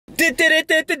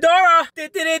Dora!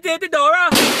 Dora!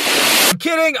 I'm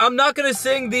kidding, I'm not gonna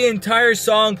sing the entire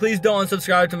song. Please don't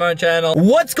unsubscribe to my channel.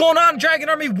 What's going on, Dragon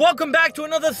Army? Welcome back to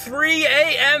another 3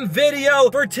 a.m.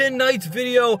 video. For tonight's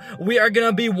video, we are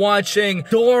gonna be watching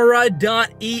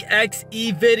Dora.Exe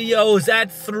videos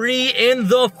at 3 in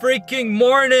the freaking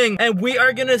morning. And we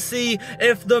are gonna see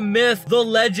if the myth, the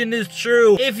legend is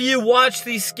true. If you watch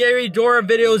these scary Dora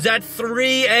videos at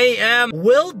 3 a.m.,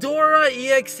 will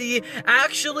Dora.Exe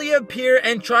actually appear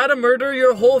and try to murder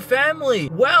your whole family?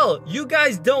 Well, you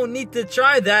guys don't need to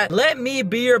try that. Let me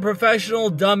be your professional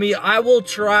dummy. I will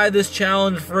try this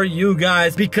challenge for you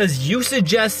guys because you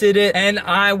suggested it and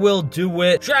I will do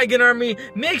it. Dragon Army,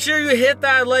 make sure you hit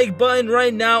that like button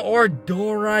right now or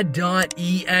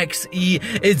Dora.Exe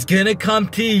is gonna come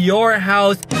to your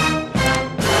house.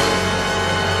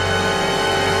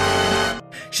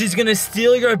 She's gonna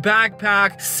steal your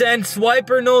backpack, send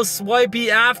Swiper No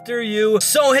Swipey after you.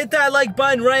 So hit that like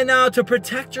button right now to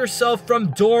protect yourself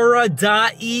from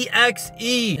Dora.Exe.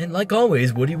 And like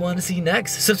always, what do you want to see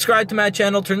next? Subscribe to my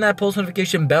channel, turn that post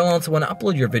notification bell on so when I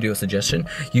upload your video suggestion,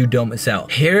 you don't miss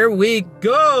out. Here we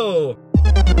go!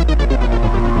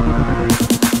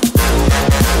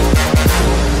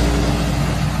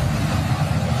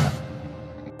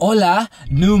 Hola,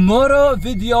 numero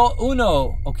video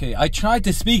uno. Okay, I tried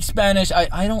to speak Spanish.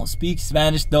 I don't speak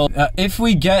Spanish though. If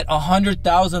we get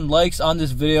 100,000 likes on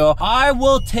this video, I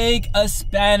will take a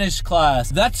Spanish class.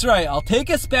 That's right, I'll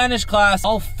take a Spanish class.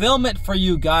 I'll film it for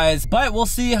you guys, but we'll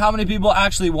see how many people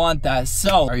actually want that.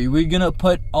 So, are we gonna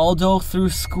put Aldo through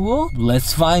school?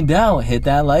 Let's find out. Hit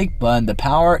that like button. The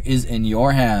power is in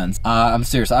your hands. I'm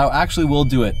serious, I actually will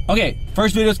do it. Okay,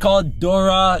 first video is called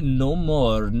Dora No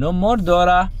More. No more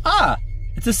Dora. Ah,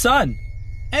 it's a sun.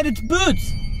 And it's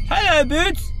Boots. Hello,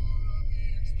 Boots.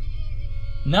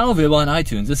 Now available on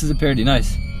iTunes. This is a parody.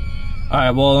 Nice.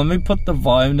 Alright, well, let me put the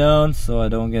volume down so I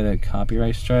don't get a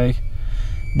copyright strike.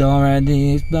 Dora.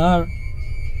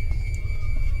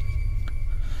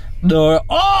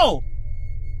 Oh!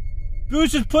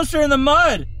 Boots just pushed her in the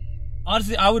mud.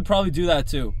 Honestly, I would probably do that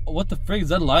too. What the frig? Is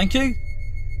that Lion King?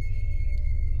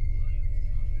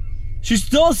 She's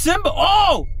still Simba.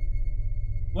 Oh!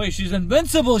 Wait, she's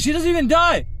invincible. She doesn't even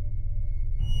die.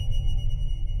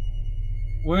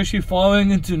 Where is she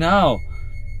falling into now?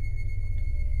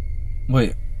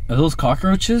 Wait, are those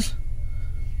cockroaches?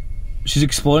 She's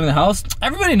exploding the house?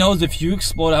 Everybody knows if you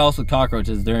explode a house with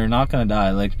cockroaches, they're not gonna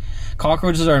die. Like,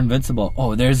 cockroaches are invincible.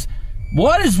 Oh, there's...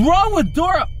 What is wrong with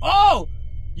Dora? Oh!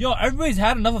 Yo, everybody's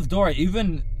had enough of Dora.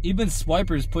 Even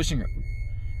Swiper's pushing her.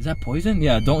 Is that poison?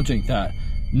 Yeah, don't drink that.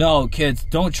 No, kids,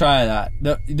 don't try that.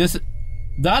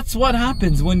 That's what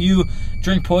happens when you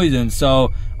drink poison.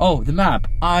 So, oh, the map.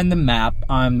 I'm the map.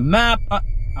 I'm the map.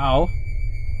 Ow.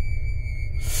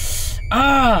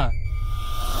 Ah!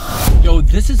 Yo,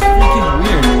 this is freaking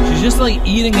weird. She's just like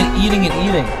eating and eating and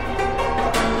eating.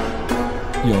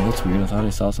 Yo, that's weird. I thought I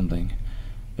saw something.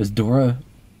 Is Dora...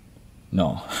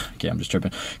 No. Okay, I'm just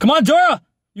tripping. Come on, Dora!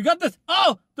 You got this!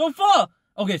 Oh! Don't fall!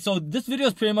 Okay, so this video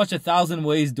is pretty much 1,000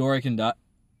 ways Dora can die.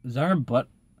 Is that her butt?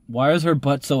 Why is her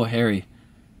butt so hairy?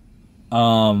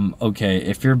 Okay,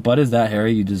 if your butt is that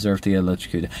hairy, you deserve to get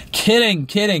electrocuted. Kidding,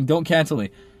 don't cancel me.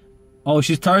 Oh,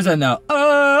 she's Tarzan now.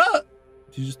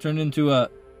 She just turned into a... Is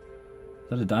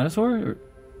that a dinosaur?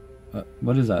 Or,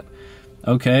 what is that?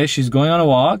 Okay, she's going on a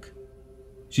walk.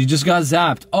 She just got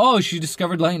zapped. Oh, she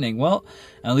discovered lightning. Well,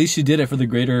 at least she did it for the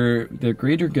greater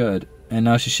good. And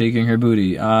now she's shaking her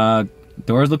booty.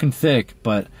 Dora's looking thick,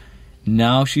 but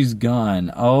now she's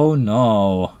gone. Oh,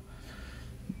 no.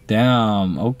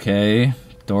 Damn, okay.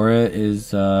 Dora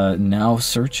is now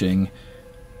searching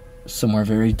somewhere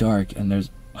very dark, and there's...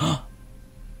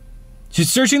 She's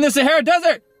searching the Sahara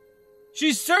Desert!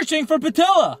 She's searching for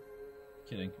Patilla!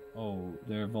 Kidding. Oh,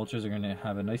 their vultures are gonna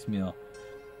have a nice meal.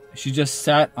 She just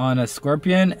sat on a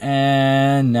scorpion,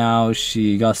 and now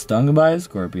she got stung by a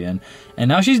scorpion, and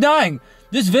now she's dying!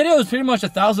 This video is pretty much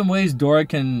 1,000 ways Dora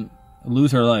can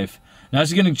lose her life. Now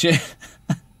she's gonna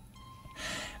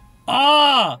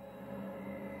Ah!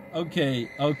 Okay,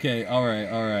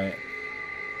 alright.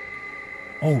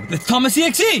 Oh, that's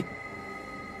Thomas.Exe!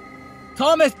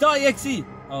 Thomas.Exe!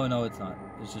 Oh, no, it's not.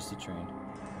 It's just a train.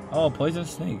 Oh,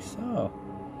 poisonous snakes. Oh.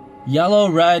 Yellow,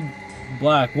 red,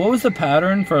 black. What was the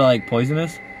pattern for, like,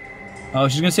 poisonous? Oh,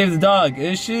 she's gonna save the dog.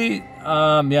 Is she?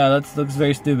 Yeah, that looks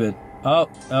very stupid. Oh,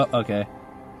 okay.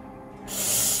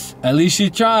 At least she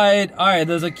tried. Alright,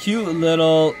 there's a cute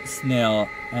little snail.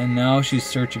 And now she's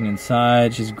searching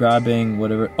inside. She's grabbing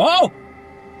whatever. Oh!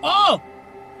 Oh!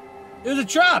 It was a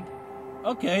trap!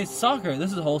 Okay, soccer.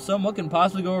 This is wholesome. What can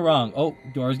possibly go wrong? Oh,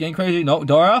 Dora's getting crazy. No,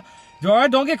 Dora! Dora,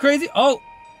 don't get crazy. Oh.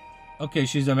 Okay,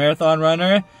 she's a marathon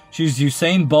runner. She's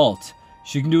Usain Bolt.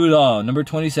 She can do it all. Number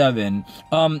 27.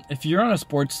 If you're on a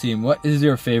sports team, what is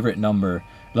your favorite number?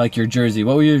 Like your jersey.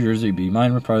 What would your jersey be?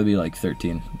 Mine would probably be like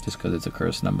 13. Just because it's a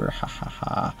cursed number. Ha ha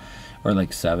ha. Or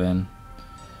like 7.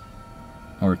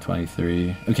 Or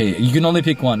 23. Okay, you can only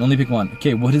pick one. Only pick one.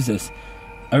 Okay, what is this?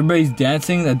 Everybody's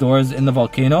dancing. That Dora's in the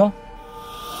volcano.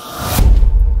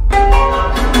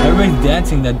 Everybody's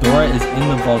dancing. That Dora is in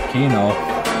the volcano.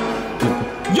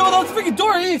 Yo, that was freaking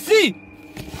Dora.Exe!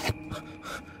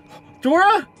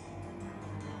 Dora?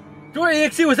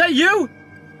 Dora.Exe, was that you?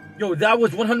 Yo, that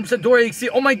was 100% Dora.Exe.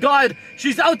 Oh my god,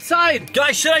 she's outside!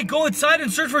 Guys, should I go inside and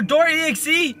search for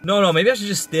Dora.Exe? No, maybe I should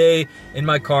just stay in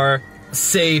my car,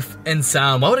 safe and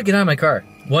sound. Why would I get out of my car?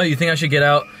 What, you think I should get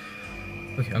out?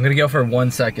 Okay, I'm gonna get out for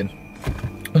 1 second.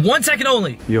 1 second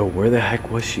only! Yo, where the heck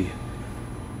was she?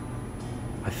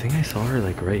 I think I saw her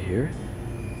like right here.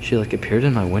 She like appeared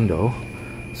in my window.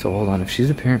 So hold on, if she's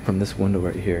appearing from this window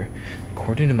right here,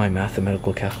 according to my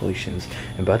mathematical calculations,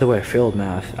 and by the way, I failed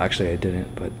math. Actually, I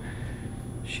didn't, but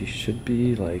she should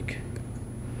be like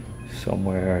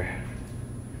somewhere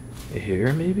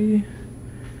here, maybe?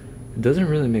 It doesn't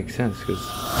really make sense because...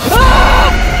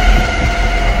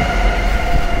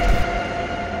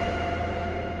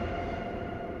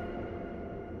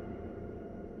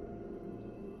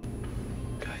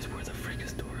 Guys, where the frick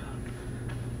is Dora?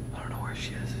 I don't know where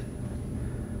she is.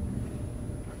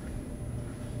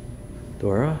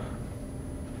 Dora?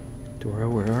 Dora,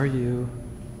 where are you?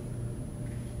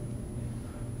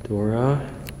 Dora?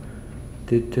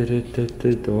 Dora?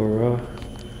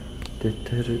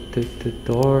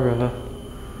 Dora?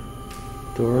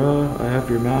 Dora, I have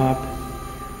your map.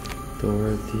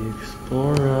 Dora the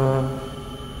Explorer.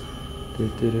 Oh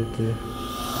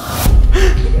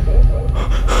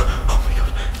my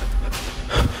god.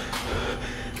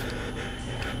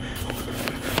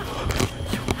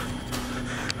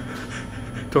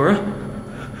 Dora?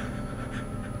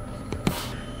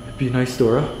 Be nice,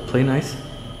 Dora. Play nice.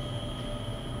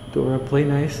 Dora, play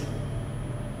nice.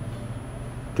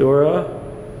 Dora?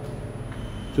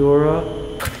 Dora?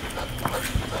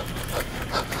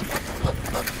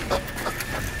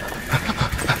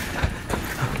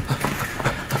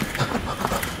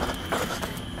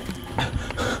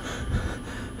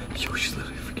 Yo, she's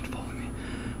literally freaking following me.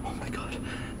 Oh my god.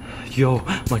 Yo,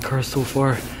 my car is so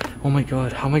far. Oh my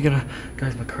god, how am I gonna...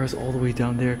 Guys, my car's all the way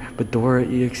down there, but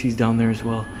Dora.Exe's down there as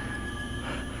well.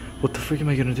 What the freak am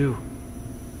I gonna do?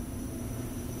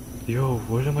 Yo,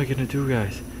 what am I gonna do,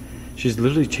 guys? She's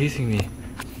literally chasing me.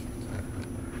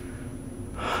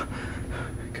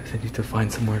 Guys, I need to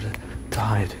find somewhere to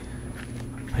hide.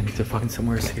 I need to find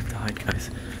somewhere safe to hide, guys.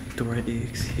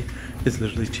 Dora.Exe is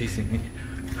literally chasing me.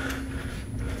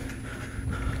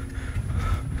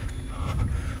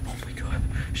 Oh my god,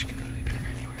 she can literally be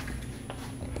anywhere.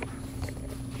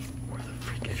 Where the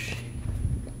freak is she?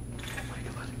 Oh my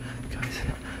god, guys,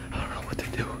 I don't know what to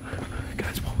do.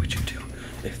 Guys, what would you do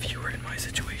if you were in my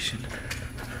situation?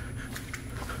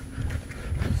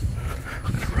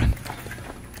 I'm gonna run.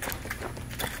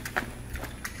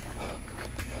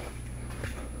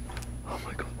 Oh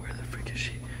my god, where the freak is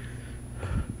she?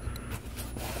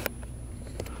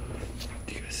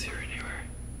 Do you guys see her anywhere?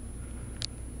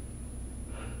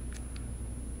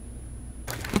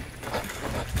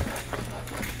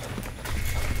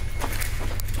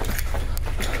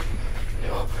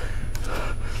 Yo.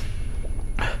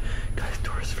 Guys,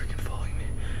 Dora's freaking following me.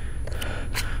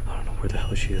 I don't know where the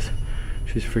hell she is.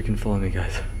 She's freaking following me,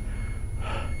 guys.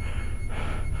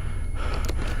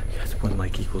 Guys, 1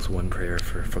 like equals 1 prayer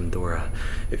from Dora.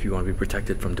 If you want to be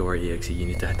protected from Dora.Exe, you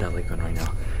need to hit that like button right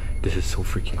now. This is so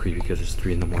freaking creepy because it's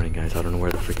 3 in the morning, guys. I don't know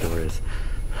where the freak Dora is.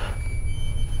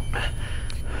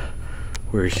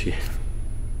 Where is she?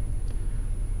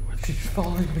 She's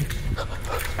following me.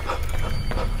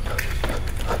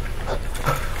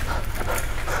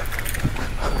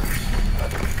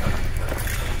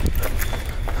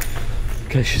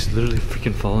 Guys, she's literally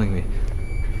freaking following me.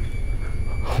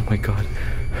 Oh my god.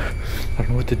 I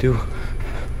don't know what to do.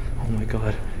 Oh my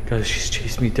god. Guys, she's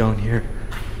chased me down here.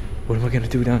 What am I gonna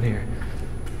do down here?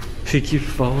 She keeps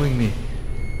following me.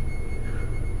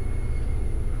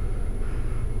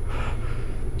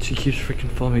 She keeps freaking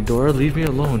following me. Dora, leave me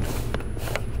alone.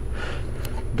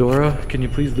 Dora, can you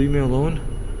please leave me alone?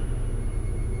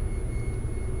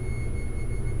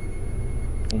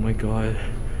 Oh my god.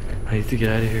 I need to get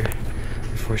out of here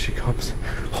before she comes.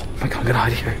 Oh my god, I'm gonna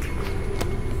hide here.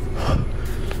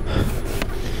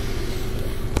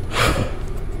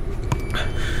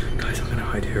 Guys, I'm gonna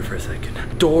hide here for a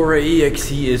second.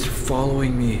 Dora.Exe is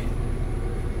following me.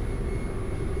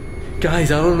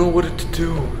 Guys, I don't know what to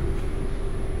do.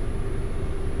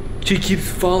 She keeps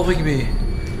following me.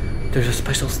 There's a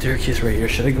special staircase right here.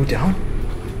 Should I go down?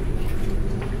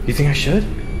 You think I should?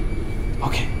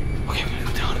 Okay, I'm gonna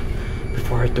go down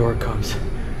before her door comes.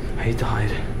 I need to hide.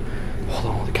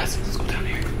 Hold on, guys, let's go down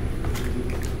here.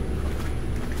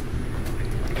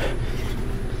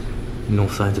 No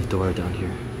signs of Dora down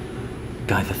here.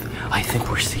 Guys, I think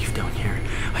we're safe down here.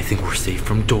 I think we're safe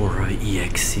from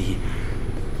Dora.Exe.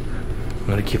 I'm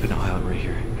gonna keep an eye out right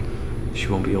here. She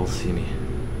won't be able to see me.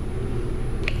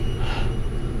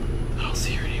 I don't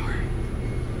see her anywhere.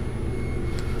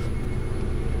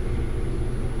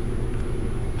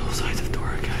 No signs of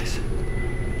Dora, guys.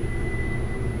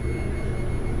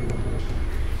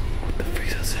 What the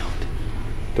freak's that sound?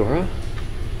 Dora?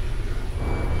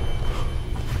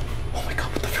 Oh my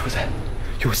god, what the frick was that?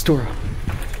 Yo, it's Dora.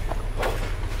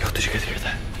 Yo, did you guys hear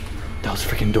that? That was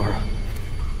freaking Dora.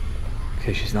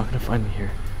 Okay, she's not gonna find me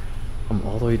here. I'm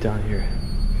all the way down here.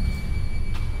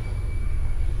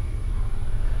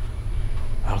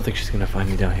 I don't think she's gonna find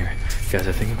me down here. Guys,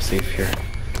 I think I'm safe here.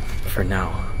 For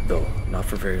now, though. Not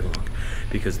for very long.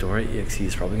 Because Dora.Exe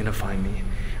is probably gonna find me.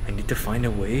 I need to find a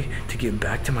way to get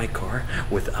back to my car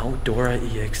without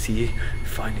Dora.Exe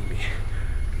finding me.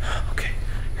 Okay,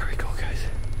 here we go, guys.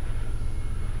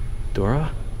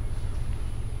 Dora?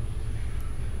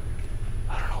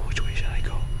 I don't know, which way should I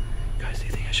go? Guys, do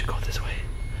you think I should go this way?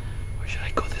 Or should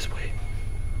I go this way?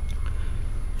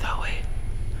 That way?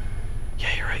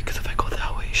 Yeah, you're right, because if I go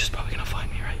that way, she's probably gonna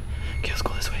find me, right? Okay, let's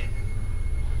go this way.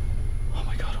 Oh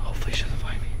my god, hopefully she doesn't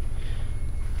find me.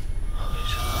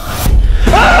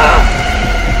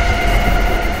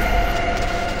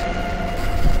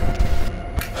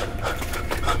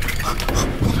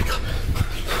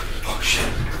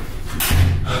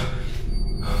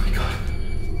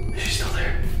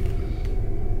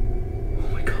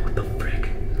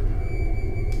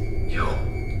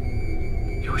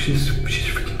 She's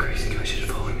freaking crazy, guys. She's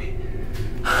following me.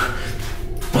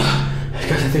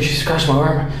 Guys, I think she scratched my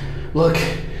arm. Look,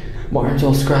 my arm's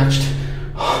all scratched.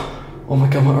 Oh my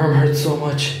god, my arm hurts so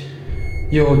much.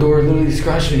 Yo, Dora literally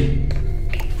scratched me.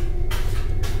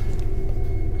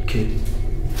 Okay.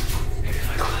 Maybe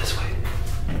if I go this way.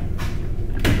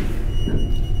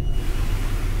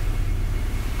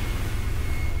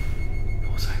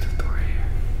 No signs of Dora here.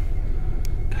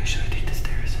 Guys, should I take the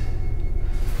stairs?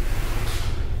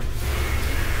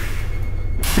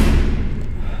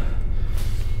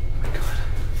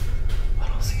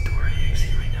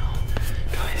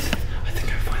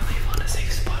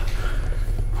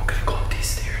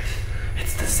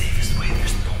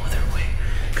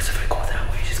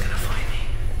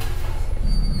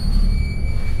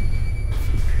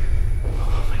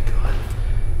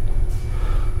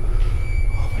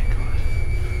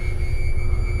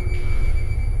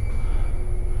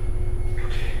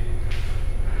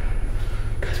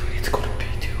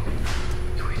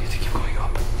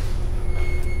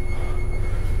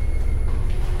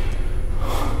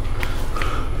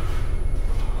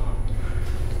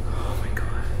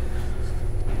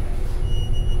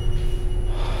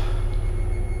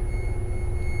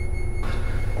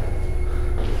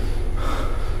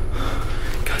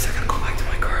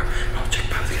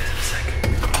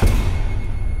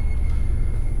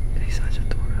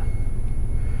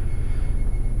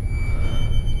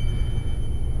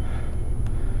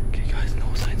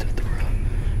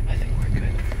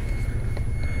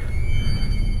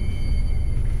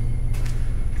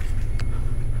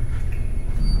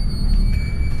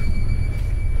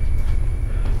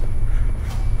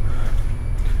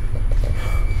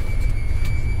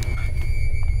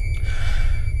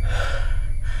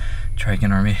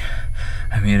 Dragon Army,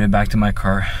 I made it back to my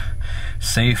car,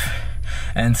 safe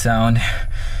and sound.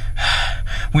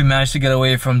 We managed to get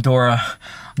away from Dora.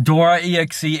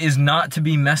 Dora.Exe is not to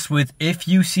be messed with. If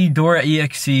you see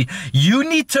Dora.Exe, you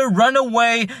need to run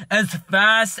away as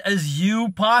fast as you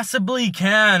possibly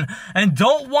can. And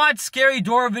don't watch scary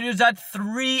Dora videos at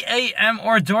 3 a.m.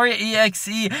 or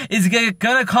Dora.Exe is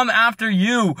gonna come after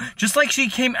you. Just like she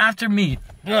came after me.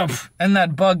 Ugh, and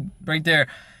that bug right there.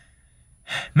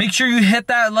 Make sure you hit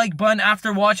that like button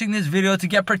after watching this video to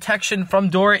get protection from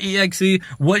Dora.Exe.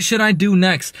 What should I do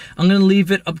next? I'm gonna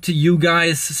leave it up to you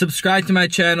guys. Subscribe to my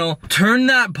channel. Turn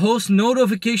that post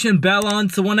notification bell on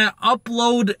so when I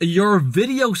upload your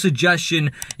video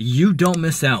suggestion, you don't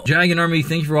miss out. Dragon Army,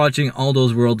 thank you for watching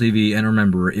AldosWorld TV. And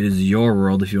remember, it is your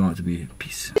world if you want it to be.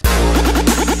 Peace.